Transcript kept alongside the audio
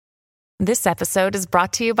This episode is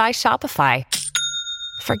brought to you by Shopify.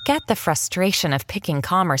 Forget the frustration of picking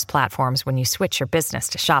commerce platforms when you switch your business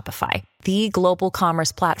to Shopify, the global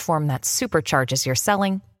commerce platform that supercharges your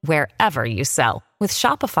selling wherever you sell. With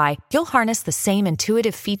Shopify, you'll harness the same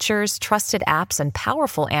intuitive features, trusted apps, and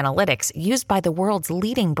powerful analytics used by the world's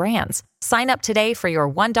leading brands. Sign up today for your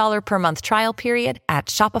 $1 per month trial period at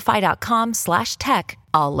shopify.com/tech,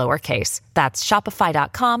 all lowercase. That's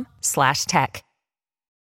shopify.com/tech.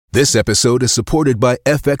 This episode is supported by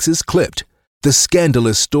FX's Clipped, the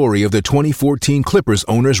scandalous story of the 2014 Clippers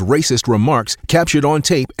owner's racist remarks captured on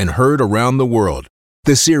tape and heard around the world.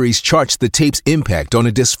 The series charts the tape's impact on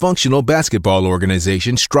a dysfunctional basketball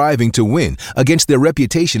organization striving to win against their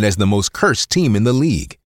reputation as the most cursed team in the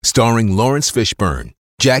league. Starring Lawrence Fishburne,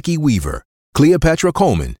 Jackie Weaver, Cleopatra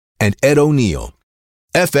Coleman, and Ed O'Neill.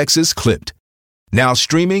 FX's Clipped. Now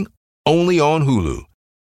streaming only on Hulu.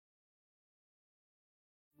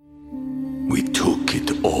 We took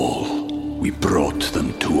it all. We brought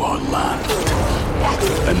them to our land.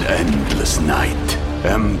 An endless night,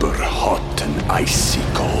 ember hot and icy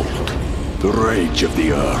cold. The rage of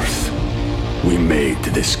the earth. We made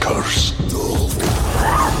this curse.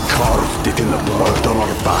 Carved it in the blood on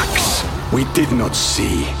our backs. We did not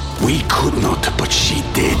see. We could not, but she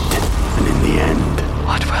did. And in the end,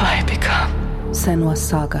 what will I become? Senua's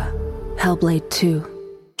Saga. Hellblade 2.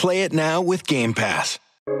 Play it now with Game Pass.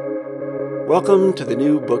 Welcome to the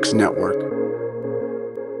New Books Network.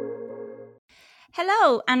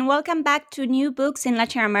 Hello, and welcome back to New Books in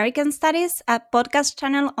Latin American Studies, a podcast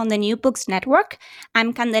channel on the New Books Network.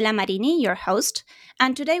 I'm Candela Marini, your host,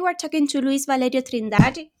 and today we're talking to Luis Valerio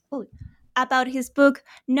Trindade about his book,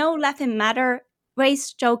 No Laughing Matter,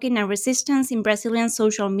 Race, Joking, and Resistance in Brazilian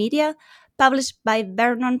Social Media, published by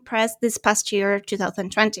Vernon Press this past year,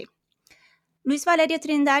 2020. Luis Valerio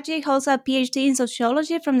Trindade holds a PhD in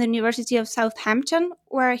sociology from the University of Southampton,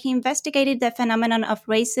 where he investigated the phenomenon of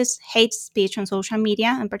racist hate speech on social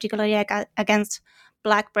media, and particularly against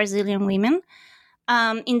Black Brazilian women.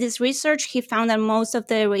 In this research, he found that most of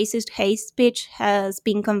the racist hate speech has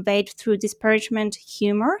been conveyed through disparagement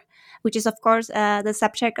humor, which is, of course, the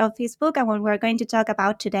subject of his book and what we're going to talk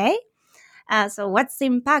about today. So what's the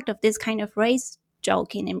impact of this kind of race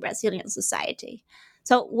joking in Brazilian society?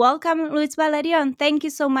 So welcome, Luis Valerio, and thank you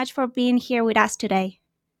so much for being here with us today.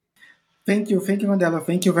 Thank you, Mandela.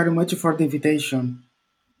 Thank you very much for the invitation.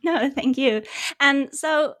 No, thank you. And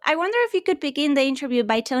so I wonder if you could begin the interview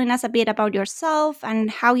by telling us a bit about yourself and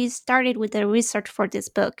how you started with the research for this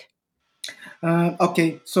book.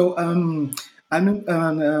 Okay, so I'm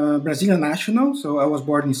a Brazilian national, so I was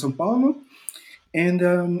born in São Paulo, and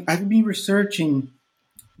I've been researching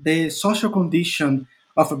the social condition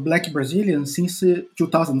of Black Brazilians since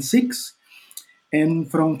 2006,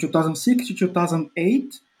 and from 2006 to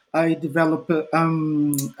 2008, I developed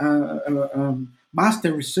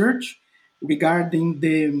master research regarding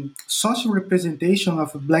the social representation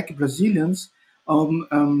of Black Brazilians on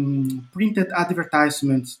printed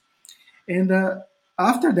advertisements. And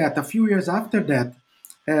after that, a few years after that,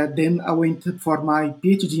 then I went for my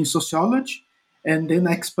PhD in sociology, and then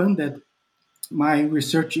I expanded my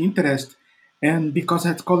research interest. And because it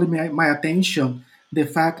had called my attention, the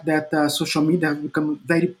fact that social media has become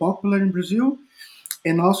very popular in Brazil,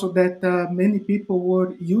 and also that many people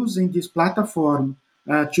were using this platform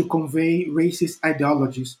to convey racist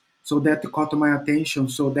ideologies. So that caught my attention.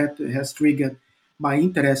 So that has triggered my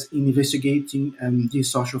interest in investigating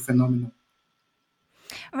this social phenomenon.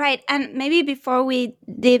 Right. And maybe before we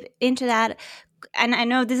dive into that, and I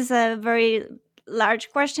know this is a very large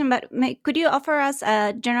question, but could you offer us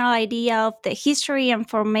a general idea of the history and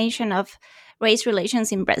formation of race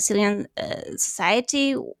relations in Brazilian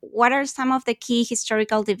society? What are some of the key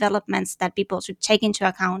historical developments that people should take into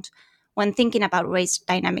account when thinking about race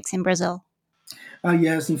dynamics in Brazil?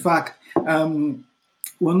 Yes, in fact, one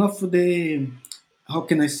of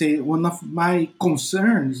my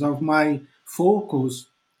concerns, of my focus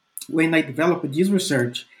when I developed this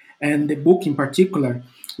research, and the book in particular,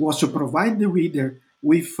 was to provide the reader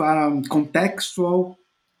with contextual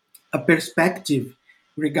perspective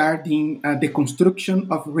regarding the construction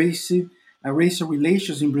of racial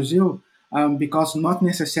relations in Brazil, because not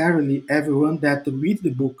necessarily everyone that reads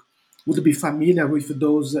the book would be familiar with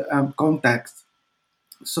those contexts.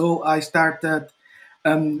 So I started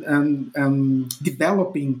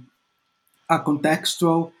developing a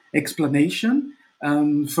contextual explanation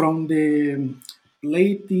from the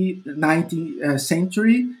late 19th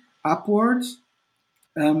century upwards,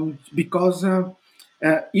 because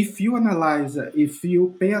if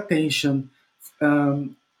you pay attention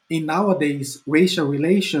in nowadays racial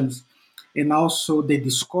relations and also the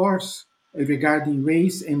discourse regarding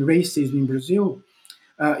race and racism in Brazil,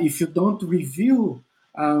 if you don't review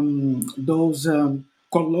those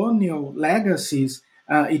colonial legacies,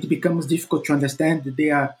 it becomes difficult to understand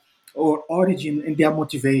their or origin and their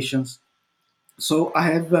motivations. So I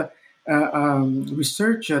have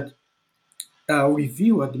researched,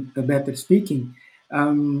 reviewed, better speaking,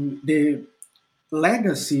 the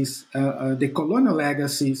legacies, the colonial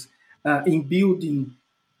legacies in building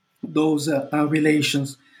those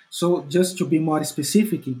relations. So just to be more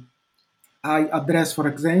specific, I address, for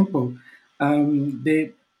example,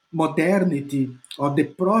 the modernity or the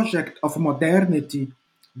project of modernity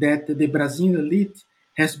that the Brazilian elite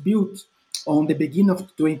has built on the beginning of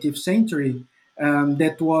the 20th century,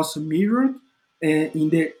 that was mirrored in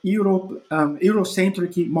the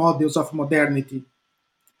Eurocentric models of modernity.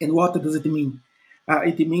 And what does it mean?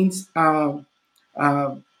 It means a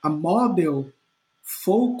model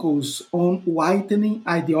focus on whitening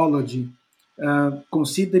ideology,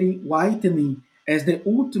 considering whitening as the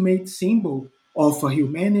ultimate symbol of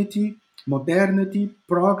humanity, modernity,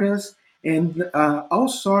 progress, and all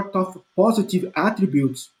sorts of positive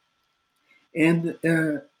attributes. And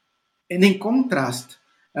in contrast,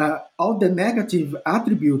 all the negative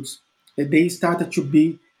attributes, they started to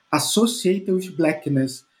be associated with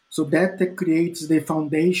blackness. So that creates the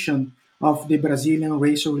foundation of the Brazilian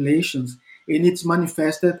racial relations, and it's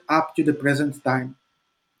manifested up to the present time.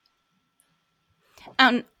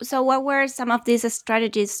 So, what were some of these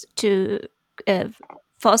strategies to uh,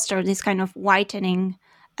 foster this kind of whitening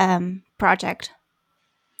project?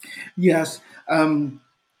 Yes.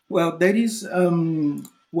 Well, there is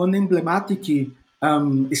one emblematic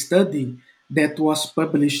study that was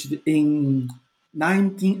published in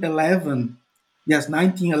 1911. Yes,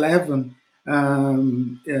 1911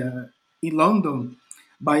 in London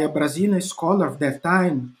by a Brazilian scholar of that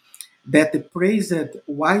time that praised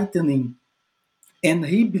whitening, and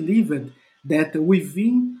he believed that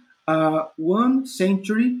within 1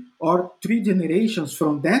 century or 3 generations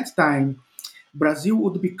from that time, Brazil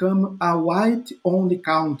would become a white-only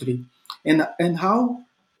country. And how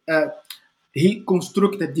uh, he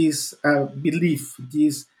constructed this belief,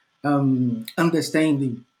 this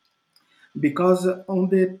understanding, because on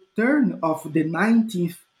the turn of the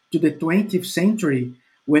 19th to the 20th century,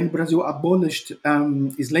 when Brazil abolished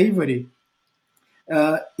slavery,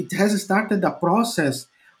 it has started a process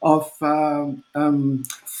of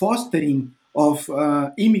fostering of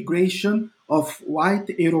immigration of white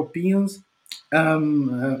Europeans, how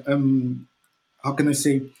can I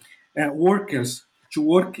say, workers to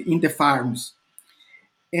work in the farms.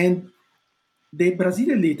 And the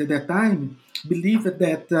Brazilian elite at that time believed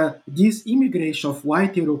that this immigration of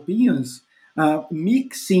white Europeans,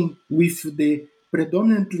 mixing with the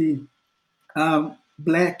predominantly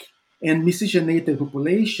black and miscegenated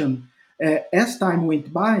population, as time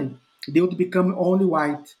went by, they would become only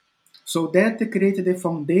white. So that created the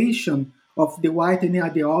foundation of the whitening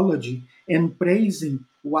ideology and praising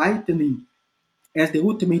whitening as the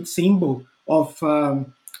ultimate symbol of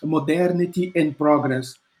modernity and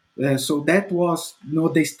progress. So that was,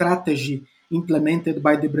 the strategy implemented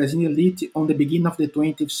by the Brazilian elite on the beginning of the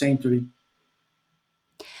 20th century.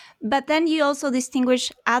 But then you also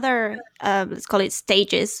distinguish other, let's call it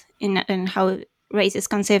stages in how race is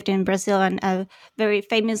conceived in Brazil. And very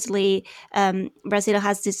famously, Brazil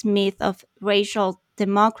has this myth of racial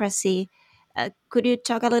democracy. Could you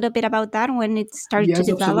talk a little bit about that, when it started to Yes,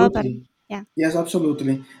 develop? And absolutely. yeah. Yes,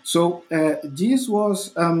 absolutely. So this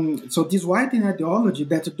was this white ideology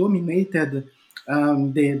that dominated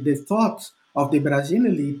the thoughts of the Brazilian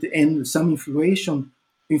elite and some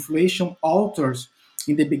influential authors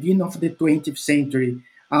in the beginning of the 20th century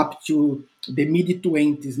up to the mid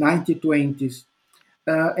 20s, 1920s.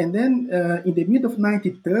 And then in the mid of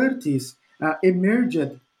 1930s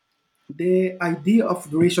emerged the idea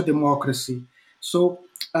of racial democracy. So,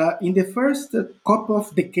 in the first couple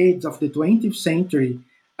of decades of the 20th century,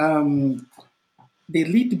 the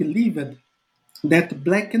elite believed that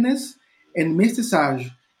blackness and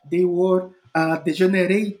mestiçage, they were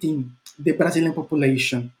degenerating the Brazilian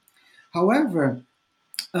population. However,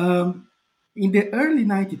 in the early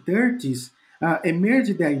 1930s,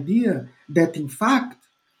 emerged the idea that, in fact,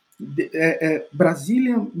 the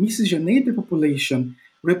Brazilian miscegenated population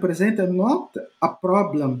represented not a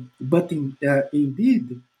problem, but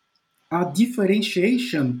indeed a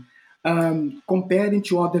differentiation comparing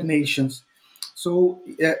to other nations. So,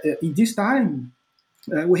 in this time,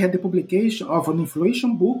 we had the publication of an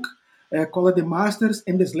influential book called The Masters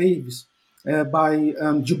and the Slaves by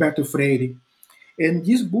Gilberto Freire. And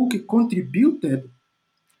this book contributed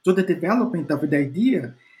to the development of the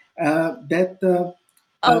idea that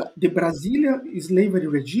The Brazilian slavery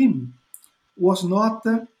regime was not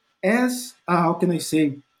as, how can I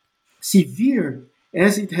say, severe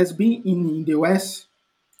as it has been in the US.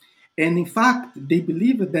 And in fact, they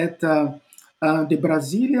believe that the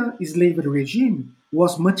Brazilian slavery regime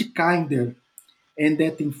was much kinder, and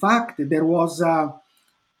that in fact there was a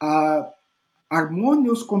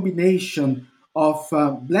harmonious combination of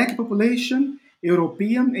black population,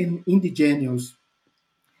 European, and indigenous.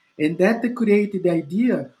 And that created the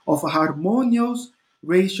idea of a harmonious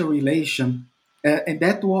racial relation. And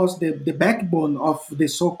that was the backbone of the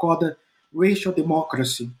so-called racial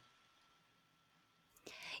democracy.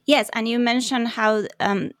 Yes, and you mentioned how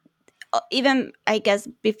even, I guess,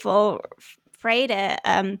 before Freire,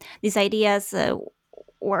 these ideas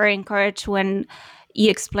were encouraged when you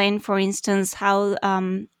explained, for instance, how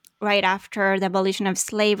right after the abolition of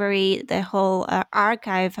slavery, the whole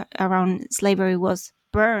archive around slavery was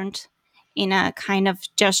burned in a kind of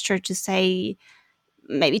gesture to say,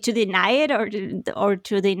 maybe to deny it, or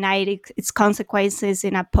to deny its consequences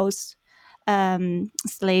in a post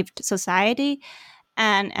slaved society.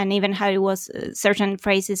 And even how it was certain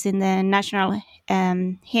phrases in the national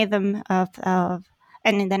anthem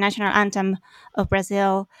and in the national anthem of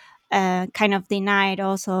Brazil kind of denied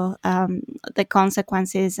also the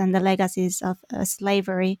consequences and the legacies of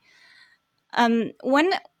slavery.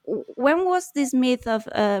 When was this myth of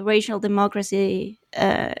racial democracy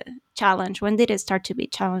challenged? When did it start to be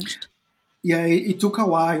challenged? Yeah, it took a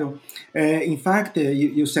while. In fact,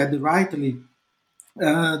 you said rightly,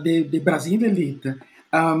 the Brazilian elite,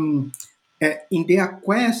 in their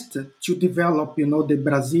quest to develop, the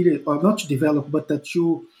Brazilian, or not to develop, but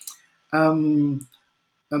to, how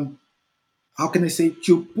can I say,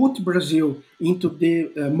 to put Brazil into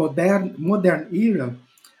the modern era.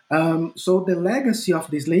 So the legacy of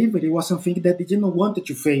the slavery was something that they didn't want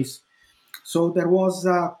to face. So there was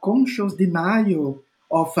a conscious denial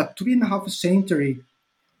of a 3.5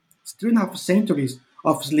 centuries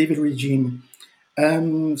of slavery regime.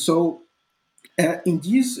 So in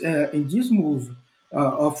this move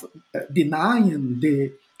of denying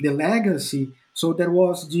the legacy, so there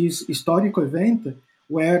was this historical event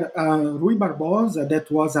where Rui Barbosa,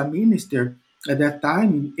 that was a minister at that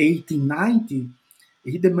time in 1890,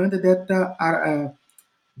 he demanded that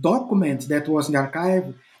documents that was in the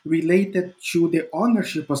archive related to the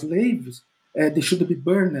ownership of slaves, they should be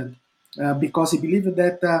burned because he believed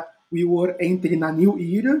that we were entering a new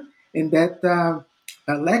era, and that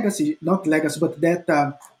legacy, not legacy, but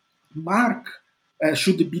that mark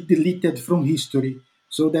should be deleted from history.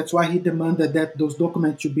 So that's why he demanded that those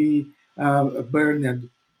documents should be burned.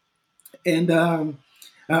 And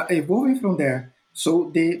evolving from there, so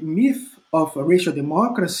the myth of racial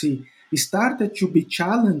democracy started to be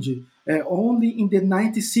challenged only in the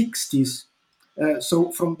 1960s.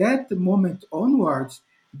 So from that moment onwards,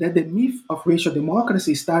 that the myth of racial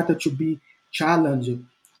democracy started to be challenged,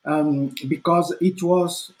 because it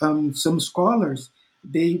was some scholars,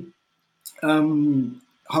 they,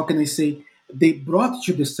 how can I say, they brought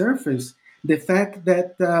to the surface the fact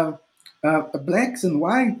that blacks and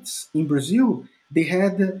whites in Brazil, they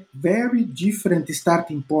had very different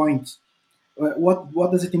starting points.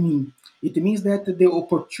 What does it mean? It means that the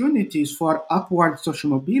opportunities for upward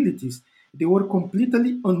social mobilities, they were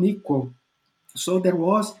completely unequal. So there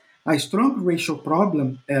was a strong racial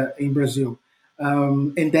problem in Brazil,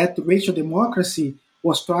 and that racial democracy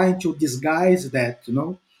was trying to disguise that.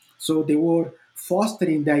 So they were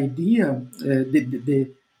fostering the idea,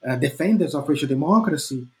 the defenders of racial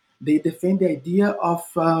democracy, they defend the idea of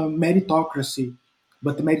meritocracy.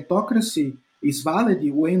 But meritocracy is valid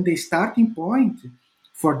when the starting point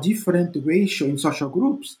for different racial and social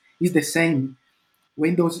groups is the same.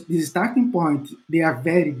 When the starting point, they are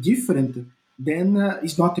very different, then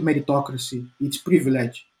it's not meritocracy, it's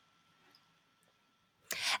privilege.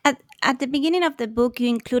 At the beginning of the book, you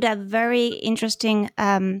include a very interesting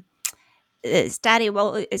study.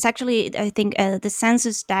 Well, it's actually, I think, the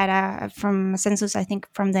census data from census, I think,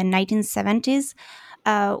 from the 1970s,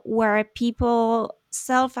 where people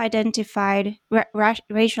self-identified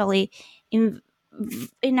racially in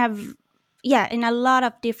a lot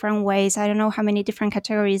of different ways. I don't know how many different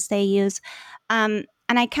categories they use, and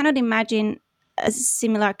I cannot imagine a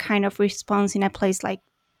similar kind of response in a place like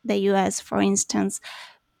the US, for instance.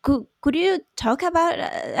 Could you talk about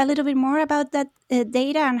a little bit more about that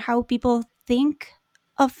data and how people think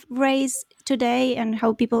of race today and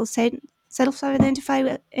how people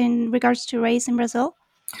self-identify in regards to race in Brazil?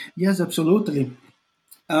 Yes, absolutely.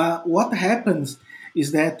 What happens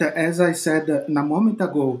is that, as I said a moment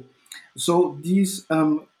ago, so this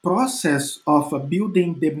process of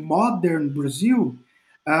building the modern Brazil,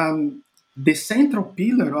 the central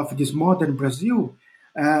pillar of this modern Brazil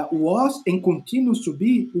was and continues to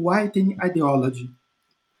be whitening ideology,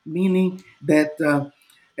 meaning that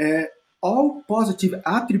all positive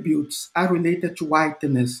attributes are related to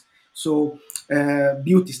whiteness. So,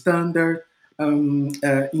 beauty standard,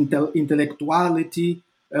 intellectuality,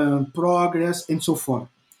 progress, and so forth.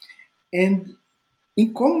 And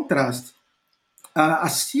in contrast, a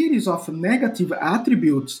series of negative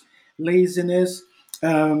attributes, laziness,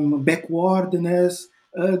 backwardness,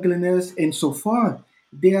 ugliness, and so forth,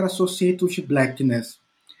 they are associated with blackness.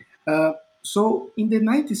 Uh, so in the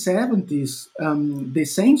 1970s, the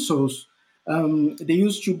census, they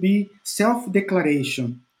used to be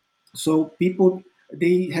self-declaration. So people,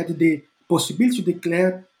 they had the possibility to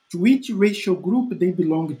declare to which racial group they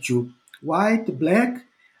belong to, white, black,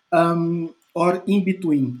 or in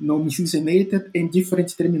between, miscegenated and different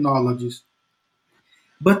terminologies.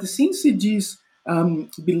 But since this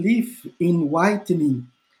belief in whitening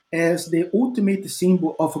as the ultimate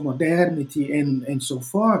symbol of modernity and so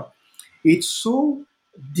forth, it's so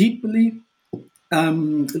deeply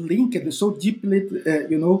linked, so deeply,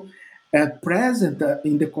 present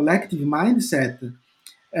in the collective mindset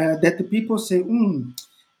that the people say,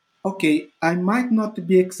 okay, I might not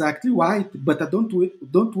be exactly white, but I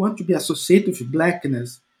don't want to be associated with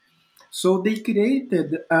blackness. So they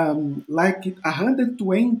created like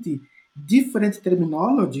 120 different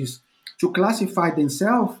terminologies to classify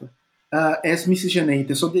themselves as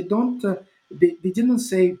miscegenated. So they didn't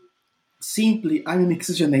say simply I'm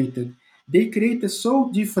miscegenated. They created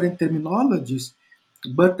so different terminologies,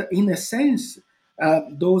 but in a sense,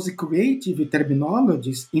 those creative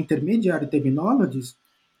terminologies, intermediary terminologies,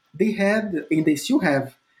 they had and they still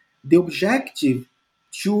have the objective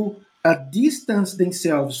to distance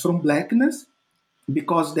themselves from blackness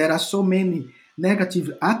because there are so many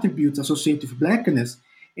negative attributes associated with blackness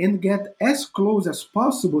and get as close as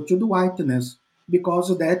possible to the whiteness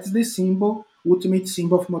because that's the symbol, ultimate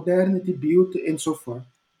symbol of modernity, beauty, and so forth.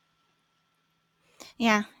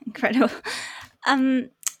 Yeah, incredible. Um,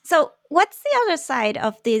 so, what's the other side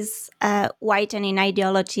of this whitening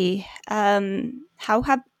ideology? How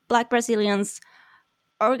have Black Brazilians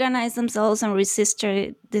organized themselves and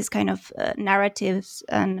resisted this kind of narratives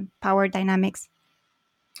and power dynamics?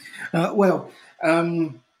 Well,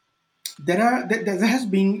 there has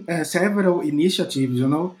been several initiatives,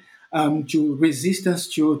 to resistance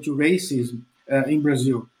to racism in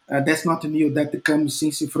Brazil. That's not new. That comes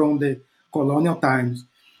since from the colonial times,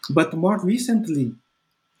 but more recently,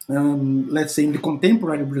 let's say in the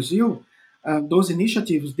contemporary Brazil, those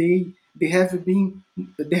initiatives they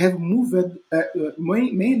have moved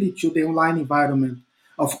mainly to the online environment.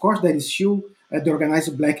 Of course, there is still the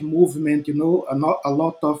organized black movement, a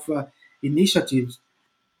lot of initiatives,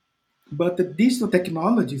 but the digital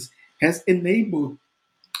technologies has enabled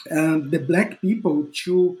the black people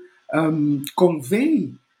to convey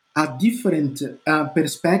a different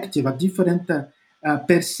perspective, a different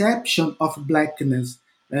perception of blackness,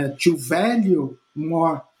 to value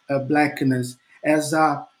more blackness as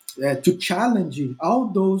to challenge all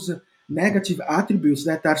those negative attributes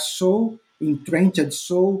that are so entrenched,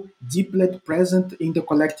 so deeply present in the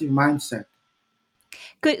collective mindset.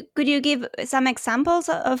 Could you give some examples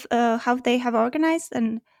of how they have organized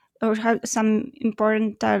and or how some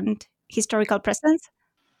important historical precedents?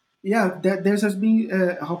 Yeah, there has been,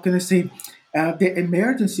 how can I say, the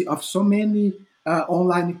emergence of so many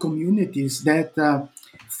online communities that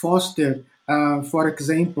foster, for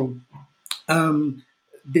example,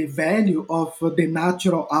 the value of the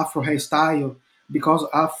natural Afro hairstyle, because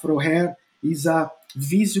Afro hair is a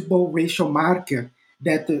visible racial marker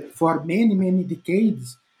that for many, many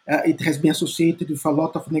decades it has been associated with a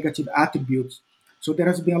lot of negative attributes. So there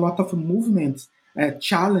has been a lot of movements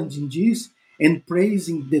challenging this and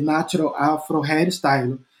praising the natural Afro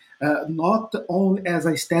hairstyle, not only as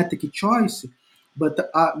a aesthetic choice,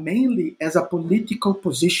 but mainly as a political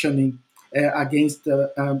positioning against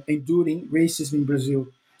enduring racism in Brazil.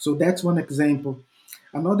 So that's one example.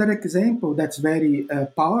 Another example that's very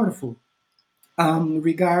powerful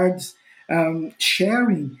regards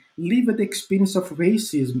sharing lived experience of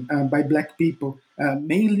racism by Black people,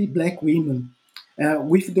 mainly Black women,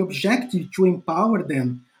 with the objective to empower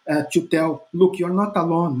them to tell, look, you're not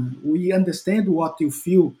alone. We understand what you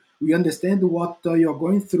feel. We understand what you're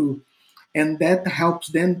going through. And that helps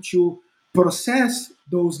them to process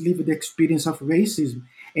those lived experience of racism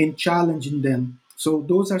and challenging them. So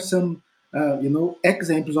those are some,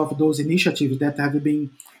 examples of those initiatives that have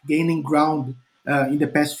been gaining ground in the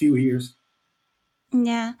past few years.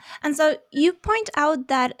 Yeah. And so you point out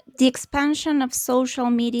that the expansion of social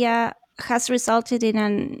media has resulted in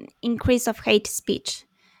an increase of hate speech,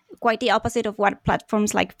 quite the opposite of what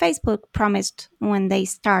platforms like Facebook promised when they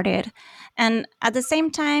started. And at the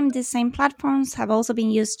same time, these same platforms have also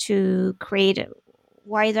been used to create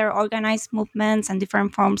wider organized movements and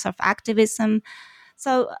different forms of activism.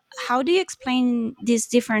 So, how do you explain these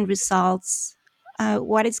different results?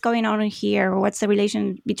 What is going on here? What's the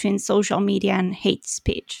relation between social media and hate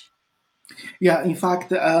speech? Yeah, in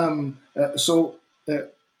fact,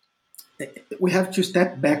 we have to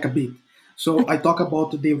step back a bit. So I talk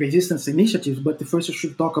about the resistance initiatives, but first I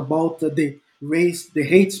should talk about the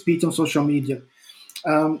hate speech on social media.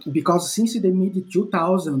 Because since the mid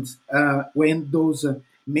 2000s, when those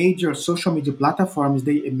major social media platforms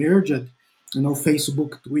they emerged,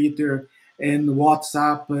 Facebook, Twitter, and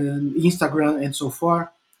WhatsApp, and Instagram, and so forth,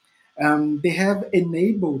 they have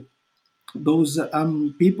enabled those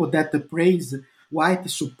people that praise white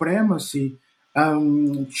supremacy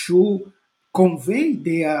to convey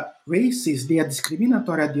their racist, their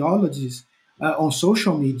discriminatory ideologies on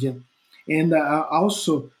social media, and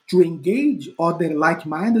also to engage other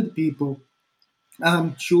like-minded people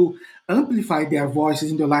to amplify their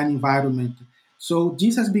voices in the online environment. So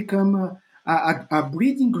this has become a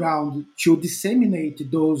breeding ground to disseminate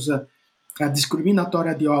those discriminatory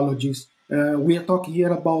ideologies. We are talking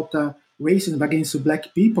here about racism against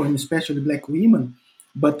black people and especially black women,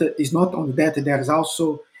 but it's not only that. There is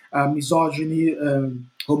also misogyny,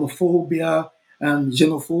 homophobia, and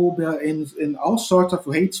xenophobia, and all sorts of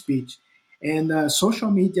hate speech. And social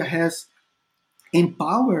media has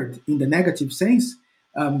empowered, in the negative sense,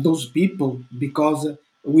 those people because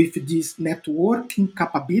with these networking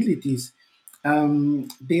capabilities,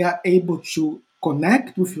 they are able to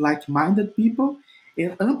connect with like-minded people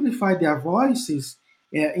and amplify their voices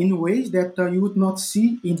in ways that you would not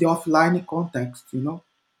see in the offline context.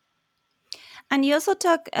 And you also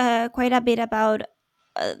talk quite a bit about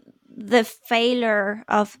the failure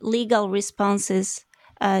of legal responses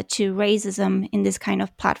to racism in this kind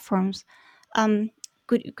of platforms.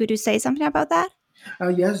 Could you say something about that?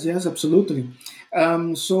 Yes, absolutely.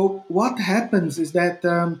 So what happens is that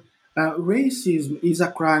racism is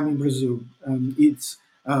a crime in Brazil. It's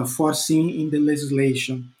foreseen in the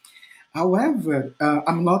legislation. However,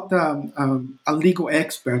 I'm not a legal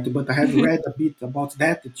expert, but I have read a bit about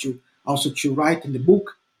that to write in the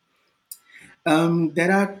book.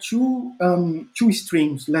 There are two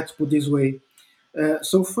streams, let's put this way.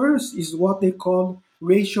 So first is what they call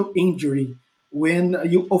racial injury, when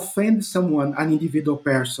you offend someone, an individual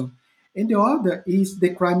person. And the other is the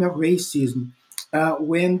crime of racism,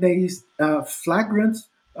 when there is flagrant,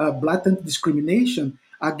 blatant discrimination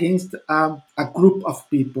against a group of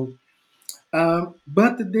people.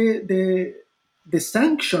 But the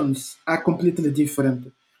sanctions are completely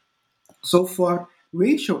different. So for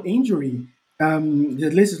racial injury,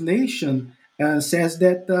 the legislation says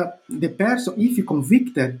that the person, if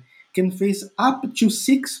convicted, can face up to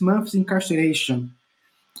 6 months incarceration.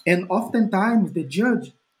 And oftentimes the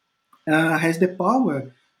judge has the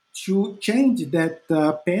power to change that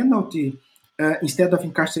penalty instead of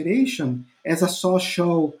incarceration as a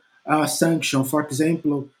social sanction. For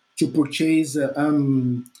example, to purchase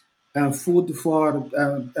food for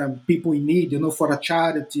people in need, for a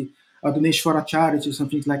charity, a donation for a charity,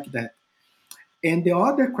 something like that. And the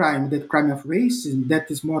other crime, that crime of racism, that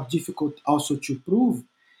is more difficult also to prove.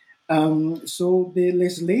 So the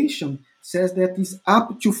legislation says that is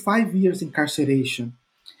up to 5 years incarceration.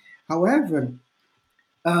 However,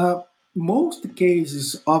 most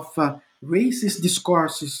cases of racist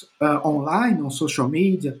discourses online, on social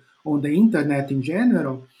media, on the internet in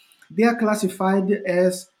general, they are classified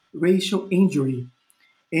as racial injury.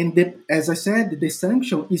 And as I said, the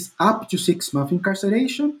sanction is up to 6 months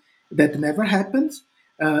incarceration. That never happens.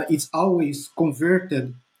 It's always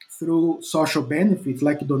converted through social benefits,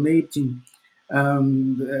 like donating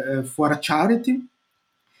for a charity.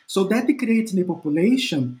 So that creates in the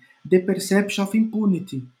population the perception of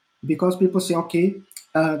impunity, because people say, okay,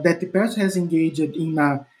 that the person has engaged in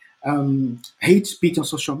a hate speech on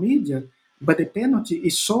social media, but the penalty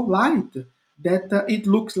is so light that it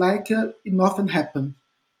looks like nothing happened.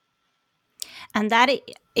 And that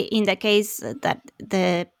in the case that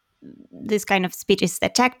this kind of speech is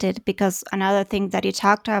detected, because another thing that you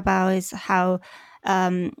talked about is how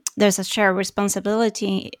there's a shared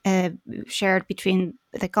responsibility shared between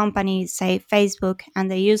the company, say Facebook,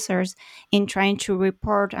 and the users in trying to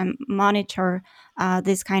report and monitor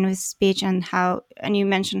this kind of speech, and you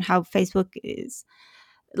mentioned how Facebook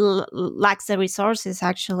lacks the resources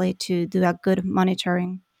actually to do a good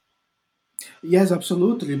monitoring. Yes,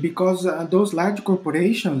 absolutely, because those large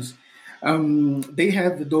corporations They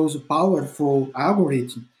have those powerful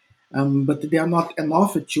algorithms, but they are not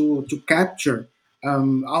enough to capture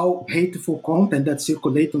all hateful content that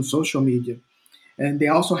circulate on social media. And they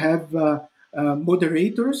also have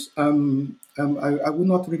moderators. I will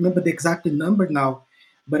not remember the exact number now,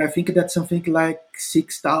 but I think that's something like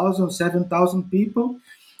 6,000, 7,000 people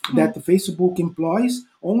that Facebook employs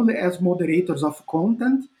only as moderators of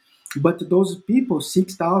content. But those people,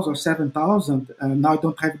 6,000 or 7,000, now I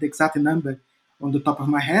don't have the exact number on the top of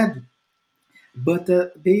my head, but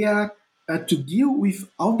they are to deal with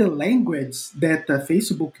all the language that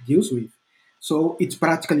Facebook deals with. So it's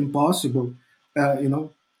practically impossible, you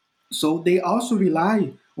know. So they also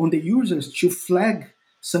rely on the users to flag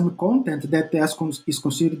some content that is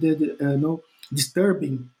considered,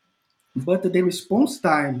 disturbing. But the response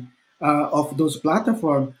time of those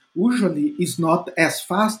platforms usually is not as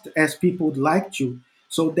fast as people would like to,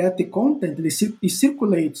 so that the content it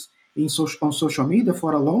circulates on social media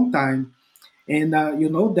for a long time. And you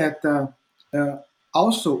know that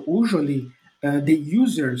also usually the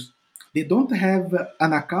users, they don't have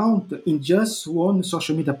an account in just one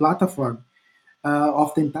social media platform.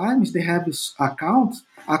 Oftentimes they have accounts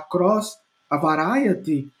across a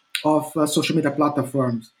variety of social media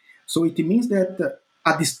platforms. So it means that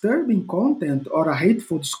a disturbing content or a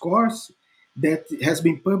hateful discourse that has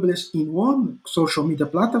been published in one social media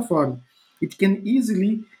platform, it can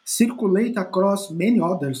easily circulate across many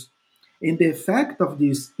others. And the effect of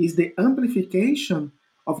this is the amplification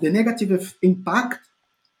of the negative impact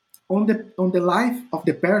on the life of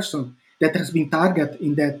the person that has been targeted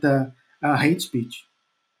in that hate speech.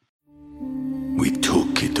 We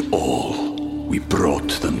took it all. We brought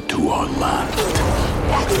them to our land.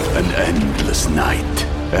 An endless night,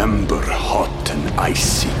 ember hot and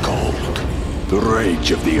icy cold. The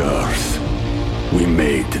rage of the earth. We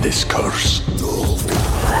made this curse.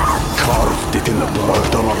 Carved it in the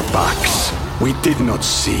blood on our backs. We did not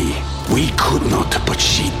see. We could not, but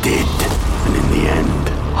she did. And in the end,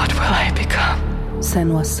 What will I become?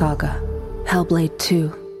 Senua's Saga. Hellblade 2.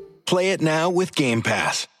 Play it now with Game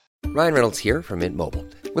Pass. Ryan Reynolds here from Mint Mobile.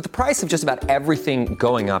 With the price of just about everything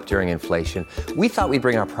going up during inflation, we thought we'd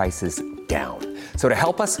bring our prices down. So to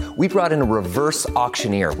help us, we brought in a reverse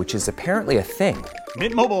auctioneer, which is apparently a thing.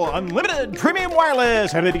 Mint Mobile Unlimited Premium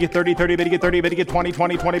Wireless. How to get 30, 30, bit to get 30, bit to get 20,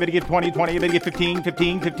 20, 20, bit to get 20, 20, bit to get 15,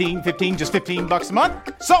 15, 15, 15, just $15 a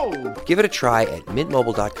month? Sold! Give it a try at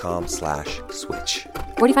mintmobile.com/switch.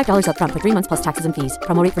 $45 up front for 3 months plus taxes and fees.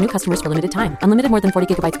 Promo rate for new customers for limited time. Unlimited more than 40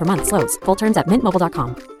 gigabytes per month. Slows full terms at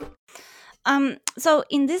mintmobile.com. So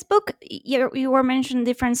in this book, you were mentioning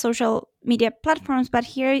different social media platforms, but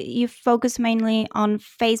here you focus mainly on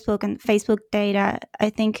Facebook and Facebook data. I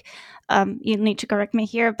think you need to correct me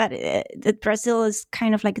here, but that Brazil is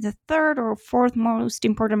kind of like the third or fourth most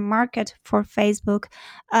important market for Facebook.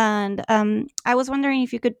 And I was wondering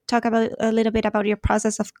if you could talk about a little bit about your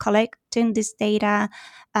process of collecting this data,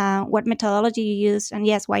 what methodology you used, and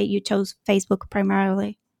yes, why you chose Facebook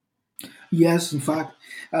primarily. Yes, in fact.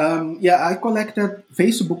 I collected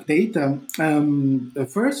Facebook data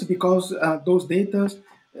first because those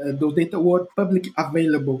data were public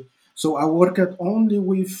available. So I worked only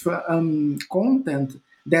with content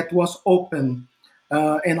that was open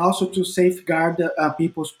and also to safeguard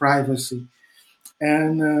people's privacy.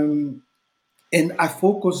 And I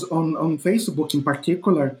focus on Facebook in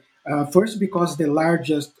particular, first because the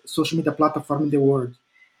largest social media platform in the world.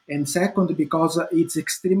 And second, because it's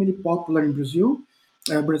extremely popular in Brazil.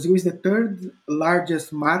 Brazil is the third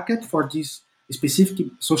largest market for this specific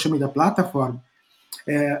social media platform.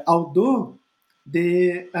 Although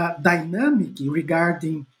the dynamic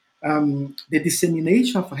regarding the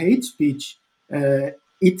dissemination of hate speech,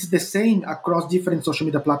 it's the same across different social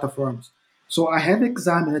media platforms. So I have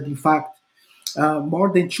examined, in fact, more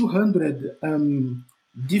than 200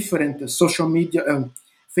 different social media,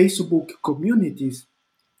 Facebook communities.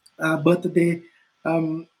 But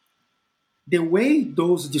the way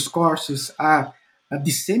those discourses are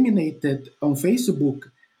disseminated on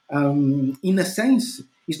Facebook, in a sense,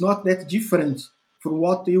 is not that different from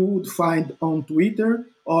what you would find on Twitter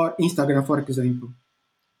or Instagram, for example.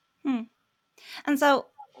 And so,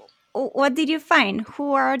 what did you find?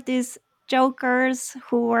 Who are these jokers?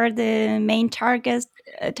 Who are the main targets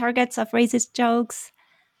of racist jokes?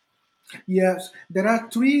 Yes, there are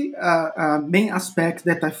three main aspects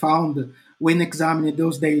that I found when examining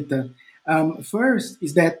those data. First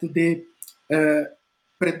is that the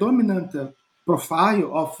predominant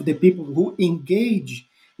profile of the people who engage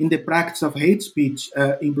in the practice of hate speech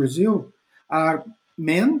in Brazil are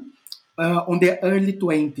men on their early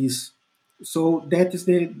 20s. So that is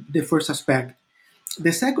the first aspect.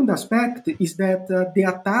 the second aspect is that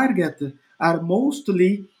their target are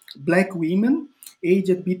mostly black women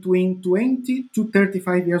aged between 20 to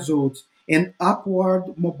 35 years old and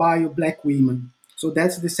upward mobile black women. So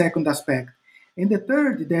that's the second aspect. And the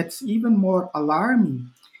third, that's even more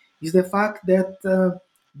alarming, is the fact that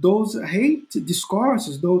those hate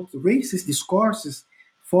discourses, those racist discourses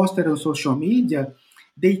fostered on social media,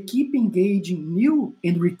 they keep engaging new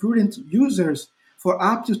and recurrent users for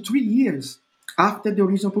up to 3 years after the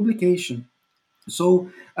original publication. So,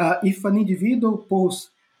 if an individual posts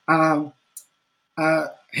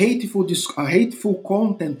hateful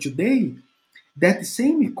content today, that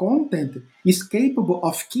same content is capable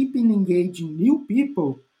of keeping engaging new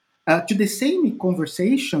people to the same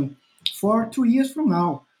conversation for 2 years from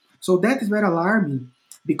now. So that is very alarming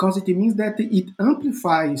because it means that it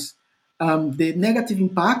amplifies the negative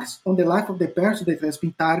impacts on the life of the person that has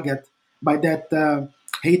been targeted by that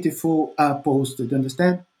hateful post. Do you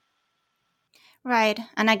understand? Right.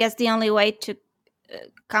 And I guess the only way to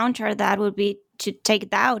counter that would be to take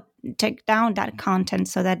down that content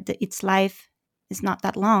so that its life is not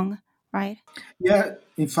that long, right? Yeah,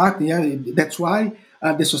 in fact, yeah, that's why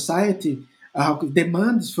the society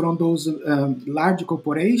demands from those large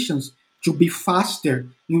corporations to be faster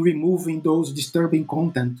in removing those disturbing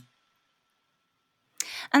content.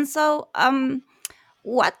 And so,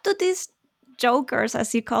 what do these jokers,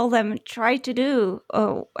 as you call them, try to do?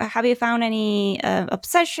 Have you found any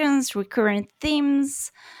obsessions, recurrent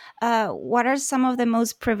themes? What are some of the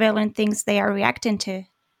most prevalent things they are reacting to?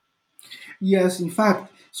 Yes, in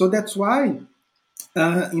fact. So that's why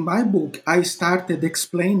in my book I started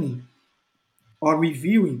explaining or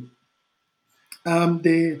reviewing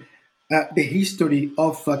the history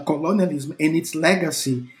of colonialism and its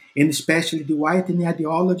legacy, and especially the whitening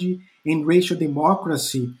ideology and racial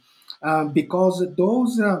democracy, because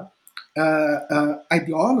those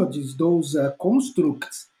ideologies, those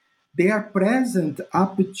constructs, they are present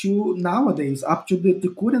up to nowadays, up to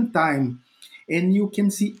the current time, and you can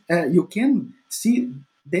see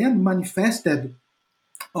them manifested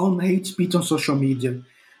on hate speech on social media.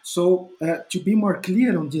 So, to be more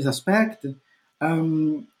clear on this aspect,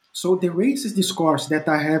 so the racist discourse that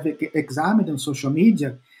I have examined on social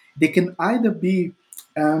media, they can either be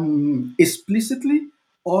explicitly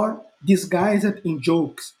or disguised in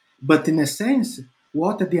jokes. But in a sense,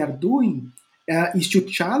 what they are doing is to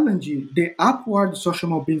challenge the upward social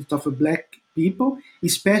mobility of black people,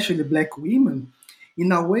 especially black women,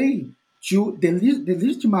 in a way to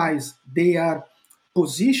delegitimize their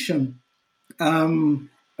position of,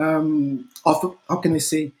 how can I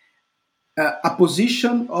say, a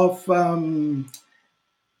position of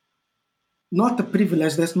not a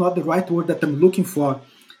privilege. That's not the right word that I'm looking for.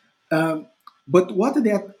 But what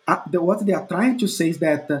they are trying to say is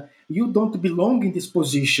that you don't belong in this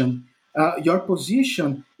position. Your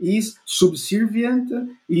position is subservient,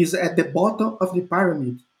 is at the bottom of the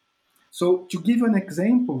pyramid. So, to give you an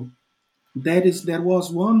example, there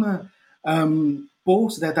was one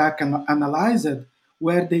post that I can analyze it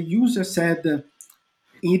where the user said,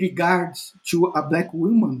 in regards to a black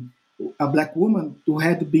woman who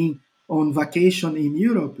had been on vacation in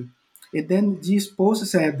Europe, and then this post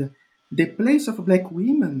said, the place of black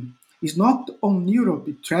women is not on Europe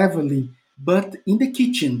traveling, but in the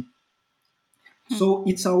kitchen. So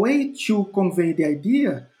it's a way to convey the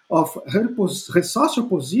idea of her social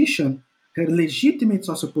position, her legitimate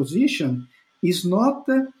social position, is not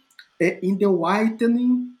in the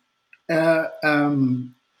whitening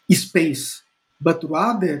space, but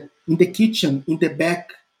rather in the kitchen, in the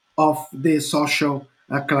back of the social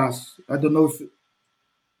class. I don't know if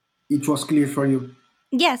it was clear for you.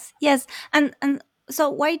 Yes, yes. And so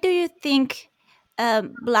why do you think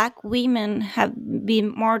black women have been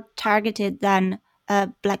more targeted than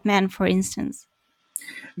black men, for instance?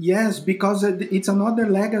 Yes, because it's another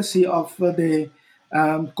legacy of the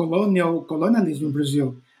colonialism in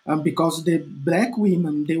Brazil. Because the black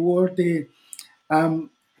women, they were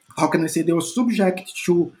how can I say, they were subject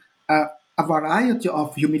to a variety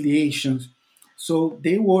of humiliations. So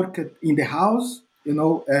they worked in the house,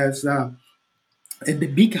 as in the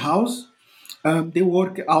big house. They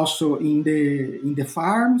work also in the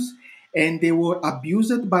farms, and they were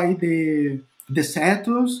abused by the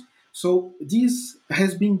settlers. So this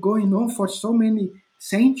has been going on for so many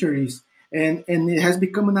centuries, and it has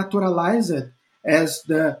become naturalized as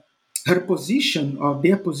her position or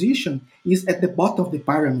their position is at the bottom of the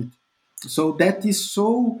pyramid. So that is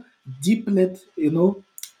so deeply,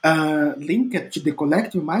 linked to the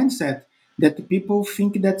collective mindset that people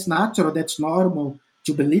think that's natural, that's normal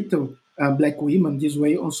to belittle black women this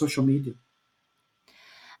way on social media.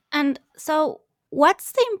 And so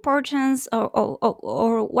what's the importance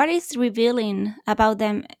or what is revealing about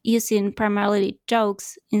them using primarily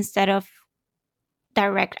jokes instead of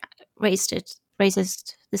direct racist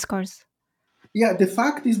discourse? Yeah, the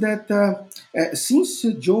fact is that since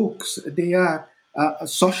jokes they are a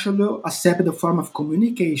socially accepted form of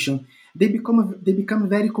communication, they become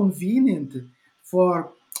very convenient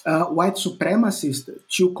for white supremacists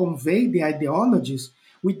to convey the ideologies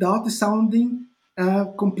without sounding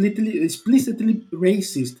completely explicitly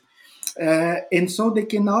racist, and so they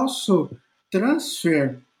can also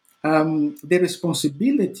transfer the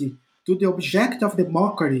responsibility to the object of the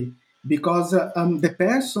mockery, because the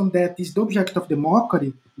person that is the object of the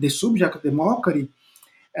mockery, the subject of the mockery,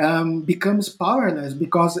 becomes powerless,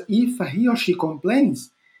 because if he or she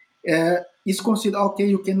complains, it's considered okay.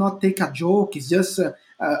 You cannot take a joke. It's just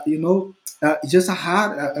just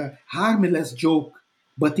a harmless joke.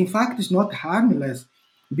 But in fact, it's not harmless,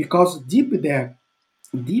 because deep in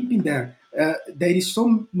there, there is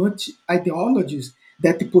so much ideologies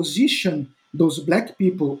that position those black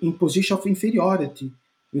people in position of inferiority.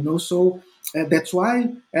 So that's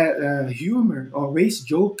why humor or race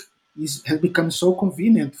joke has become so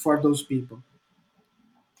convenient for those people.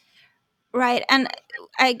 Right, and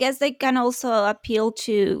I guess they can also appeal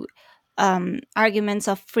to arguments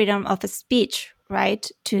of freedom of speech, right?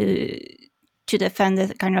 To defend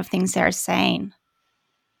the kind of things they're saying.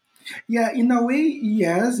 Yeah, in a way,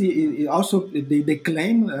 yes. Also, they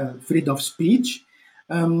claim freedom of speech,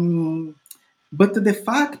 um, but the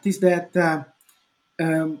fact is that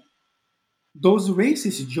um, those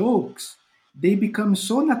racist jokes, they become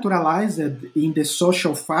so naturalized in the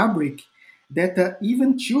social fabric that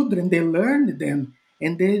even children, they learn them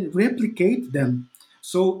and they replicate them.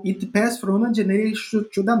 So it passes from one generation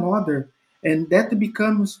to another, and that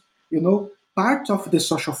becomes, part of the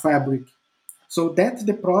social fabric. So that's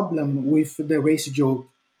the problem with the race joke,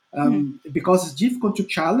 because it's difficult to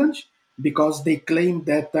challenge, because they claim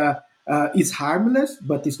that it's harmless,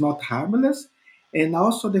 but it's not harmless, and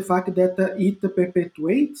also the fact that it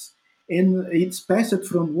perpetuates and it's passed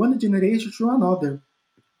from one generation to another.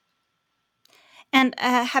 And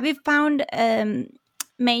have you found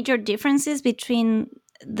major differences between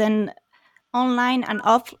the online and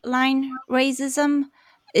offline racism?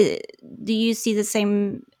 Uh, do you see the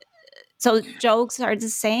same? So jokes are the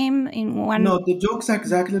same in one. No, the jokes are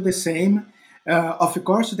exactly the same. Of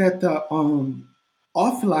course, that on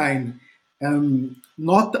offline,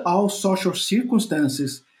 not all social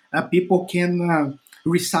circumstances people can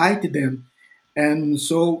recite them, and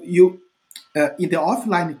so in the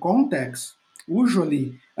offline context,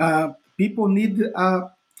 usually people need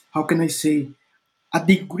how can I say, a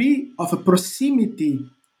degree of a proximity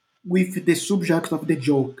with the subject of the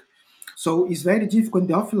joke. So it's very difficult in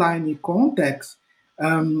the offline context.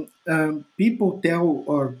 People tell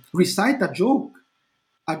or recite a joke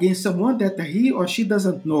against someone that he or she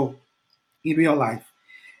doesn't know in real life.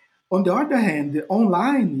 On the other hand,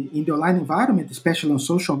 online, in the online environment, especially on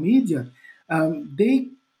social media, they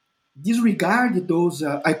disregard those,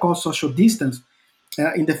 I call social distance,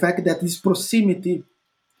 in the fact that this proximity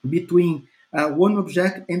between one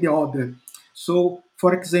object and the other. So,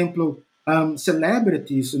 for example,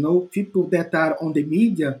 celebrities, people that are on the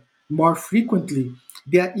media more frequently,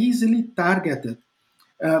 they are easily targeted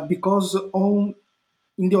because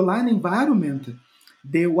in the online environment,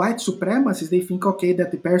 the white supremacists, they think, okay,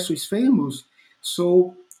 that the person is famous,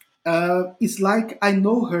 so it's like I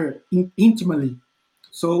know her intimately.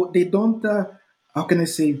 So they don't, how can I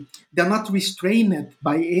say, they're not restrained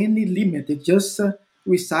by any limit. They just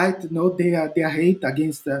recite, their hate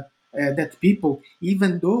against that people,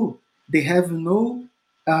 even though they have no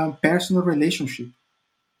personal relationship.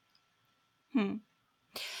 Hmm.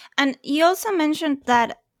 And you also mentioned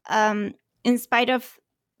that in spite of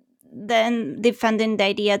then defending the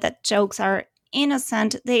idea that jokes are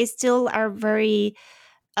innocent, they still are very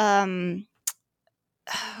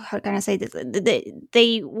how can I say this?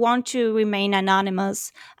 They want to remain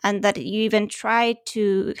anonymous, and that you even try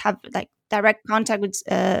to have like direct contact with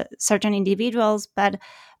certain individuals, but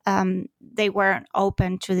they weren't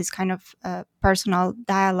open to this kind of personal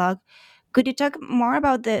dialogue. Could you talk more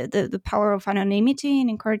about the power of anonymity in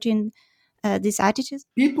encouraging these attitudes?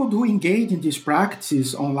 People who engage in this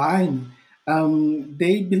practice online,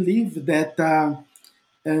 they believe that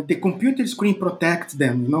the computer screen protects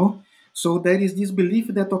them, So there is this belief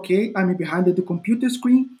that, okay, I'm behind the computer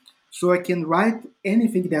screen, so I can write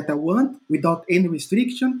anything that I want without any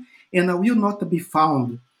restriction, and I will not be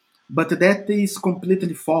found. But that is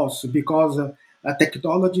completely false, because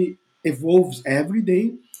technology evolves every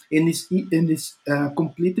day, and it's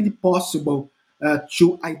completely possible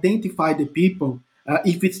to identify the people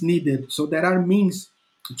if it's needed. So there are means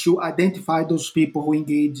to identify those people who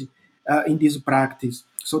engage in this practice.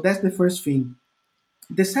 So that's the first thing.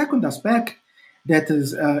 The second aspect that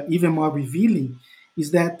is even more revealing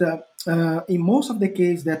is that in most of the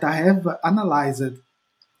cases that I have analyzed,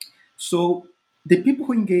 so the people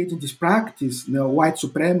who engage in this practice, white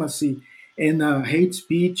supremacy and hate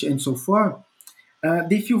speech and so forth,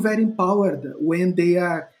 they feel very empowered when they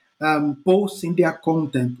are posting their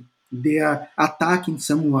content, they are attacking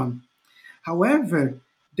someone. However,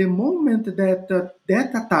 the moment that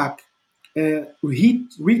that attack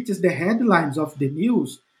reaches the headlines of the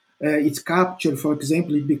news, it's captured, for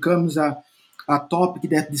example, it becomes a topic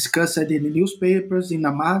that discussed in the newspapers, in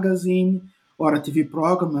a magazine, or a TV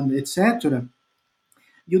program, and etc.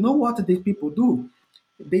 You know what these people do?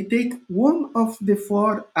 They take one of the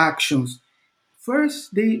four actions.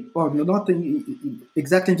 First, they, or not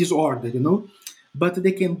exactly in this order, but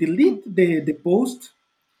they can delete the post,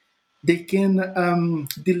 they can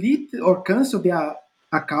delete or cancel their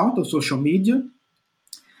account on social media,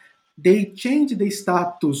 they change the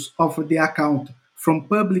status of the account from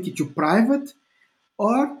public to private,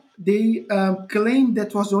 or they claim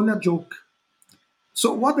that was only a joke.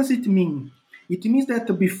 So what does it mean? It means that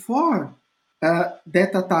before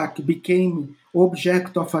that attack became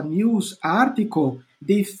object of a news article,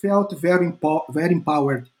 they felt very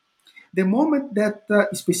empowered. The moment that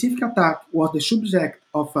specific attack was the subject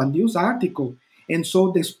of a news article, and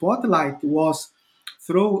so the spotlight was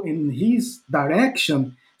thrown in his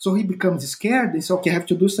direction, so he becomes scared and says, okay, I have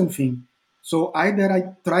to do something. So either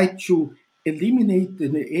I try to eliminate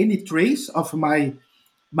any trace of my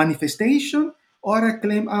manifestation, or I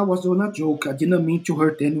claim I was on a joke. I didn't mean to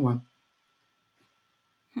hurt anyone.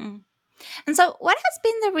 And so what has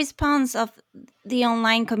been the response of the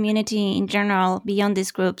online community in general beyond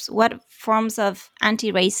these groups? What forms of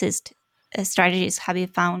anti-racist strategies have you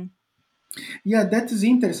found? Yeah, that is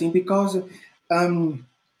interesting because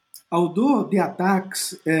although the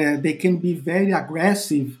attacks, they can be very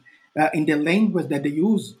aggressive in the language that they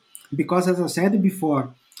use, because as I said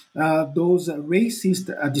before, those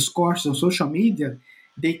racist discourse on social media,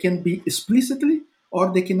 they can be explicitly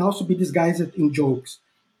or they can also be disguised in jokes.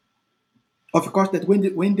 Of course, that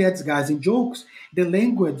when they're disguised in jokes, the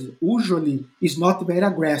language usually is not very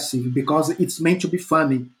aggressive because it's meant to be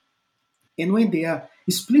funny. And when they are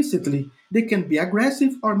explicitly, they can be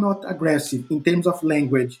aggressive or not aggressive in terms of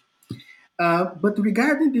language. But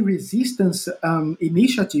regarding the resistance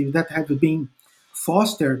initiative that have been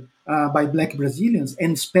fostered by Black Brazilians,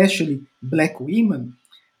 and especially Black women,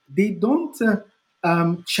 they don't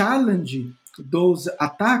challenge those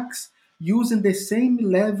attacks using the same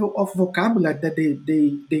level of vocabulary that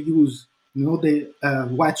they use, the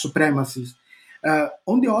white supremacists.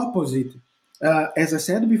 On the opposite, as I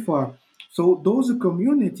said before, so those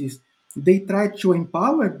communities, they try to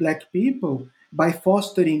empower Black people by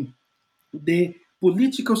fostering the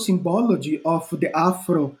political symbology of the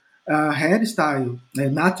Afro hairstyle,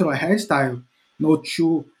 natural hairstyle,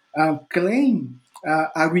 to claim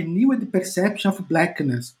a renewed perception of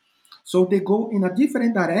Blackness. So they go in a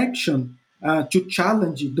different direction to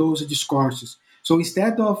challenge those discourses. So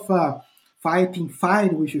instead of fighting fire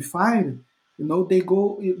with fire,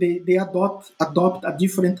 they adopt a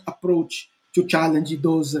different approach to challenge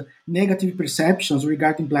those negative perceptions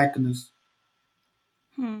regarding Blackness.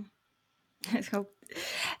 The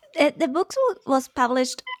book was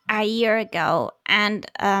published a year ago, and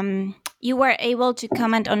you were able to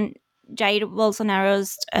comment on Jair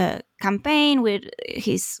Bolsonaro's campaign with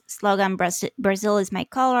his slogan, Brazil is my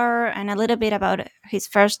color, and a little bit about his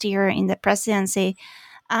first year in the presidency.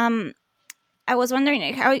 I was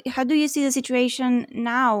wondering, how do you see the situation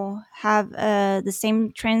now? Have the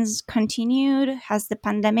same trends continued? Has the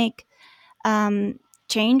pandemic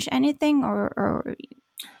changed anything?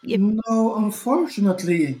 No,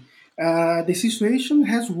 unfortunately, the situation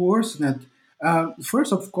has worsened.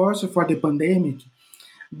 First, of course, for the pandemic,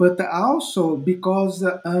 but also because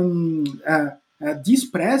this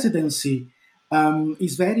presidency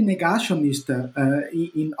is very negationist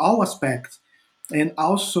in all aspects, and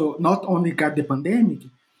also not only regarding the pandemic,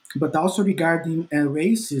 but also regarding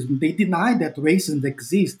racism. They deny that racism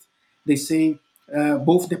exists. They say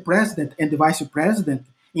both the president and the vice president,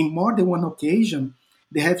 in more than one occasion,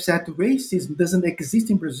 they have said racism doesn't exist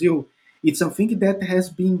in Brazil. It's something that has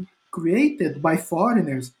been created by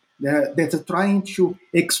foreigners that are trying to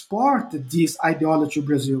export this ideology to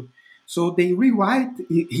Brazil. So they rewrite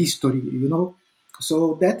history,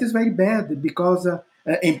 So that is very bad because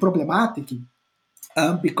and problematic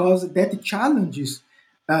because that challenges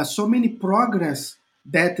so many progress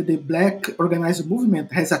that the Black organized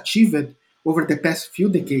movement has achieved over the past few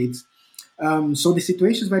decades. So the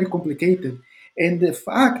situation is very complicated. And the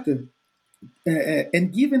fact,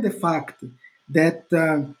 and given the fact that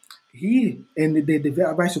he and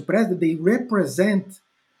the vice president, they represent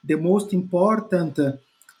the most important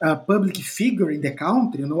public figure in the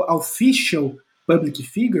country, official public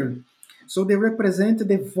figure. So they represent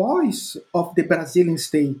the voice of the Brazilian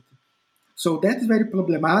state. So that is very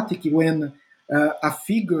problematic when a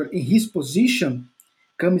figure in his position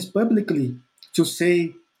comes publicly to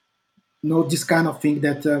say, this kind of thing,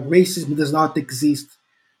 that racism does not exist.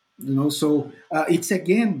 So it's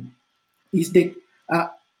again is the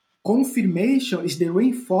confirmation, is the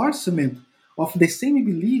reinforcement of the same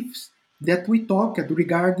beliefs that we talked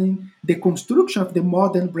regarding the construction of the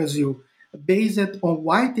modern Brazil, based on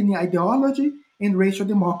whitening ideology and racial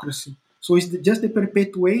democracy. So it's just the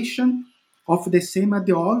perpetuation of the same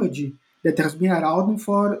ideology that has been around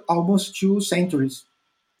for almost 2 centuries.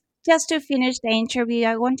 Just to finish the interview,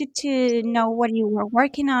 I wanted to know what you were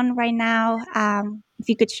working on right now. If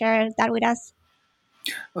you could share that with us.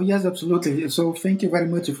 Oh, yes, absolutely. So thank you very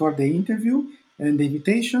much for the interview and the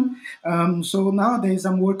invitation. So nowadays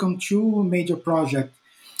I'm working on 2 major projects.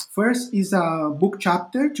 First is a book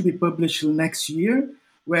chapter to be published next year,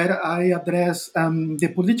 where I address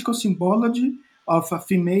the political symbology of a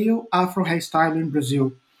female Afro hairstyle in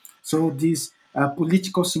Brazil. So this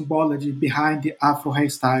political symbology behind the Afro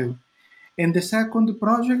hairstyle. And the second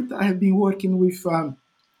project, I have been working with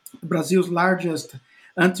Brazil's largest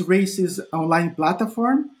anti-racist online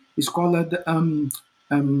platform. It's called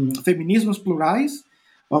Feminismos Plurais,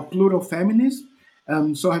 or Plural Feminism.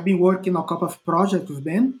 So I've been working on a couple of projects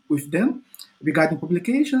with them regarding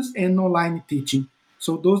publications and online teaching.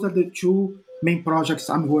 So those are the 2 main projects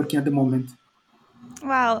I'm working at the moment.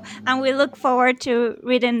 Wow, and we look forward to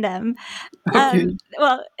reading them. Okay.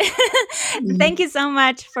 Well, thank you so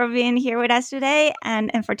much for being here with us today and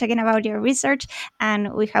for talking about your research,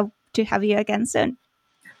 and we hope to have you again soon.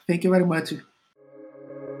 Thank you very much.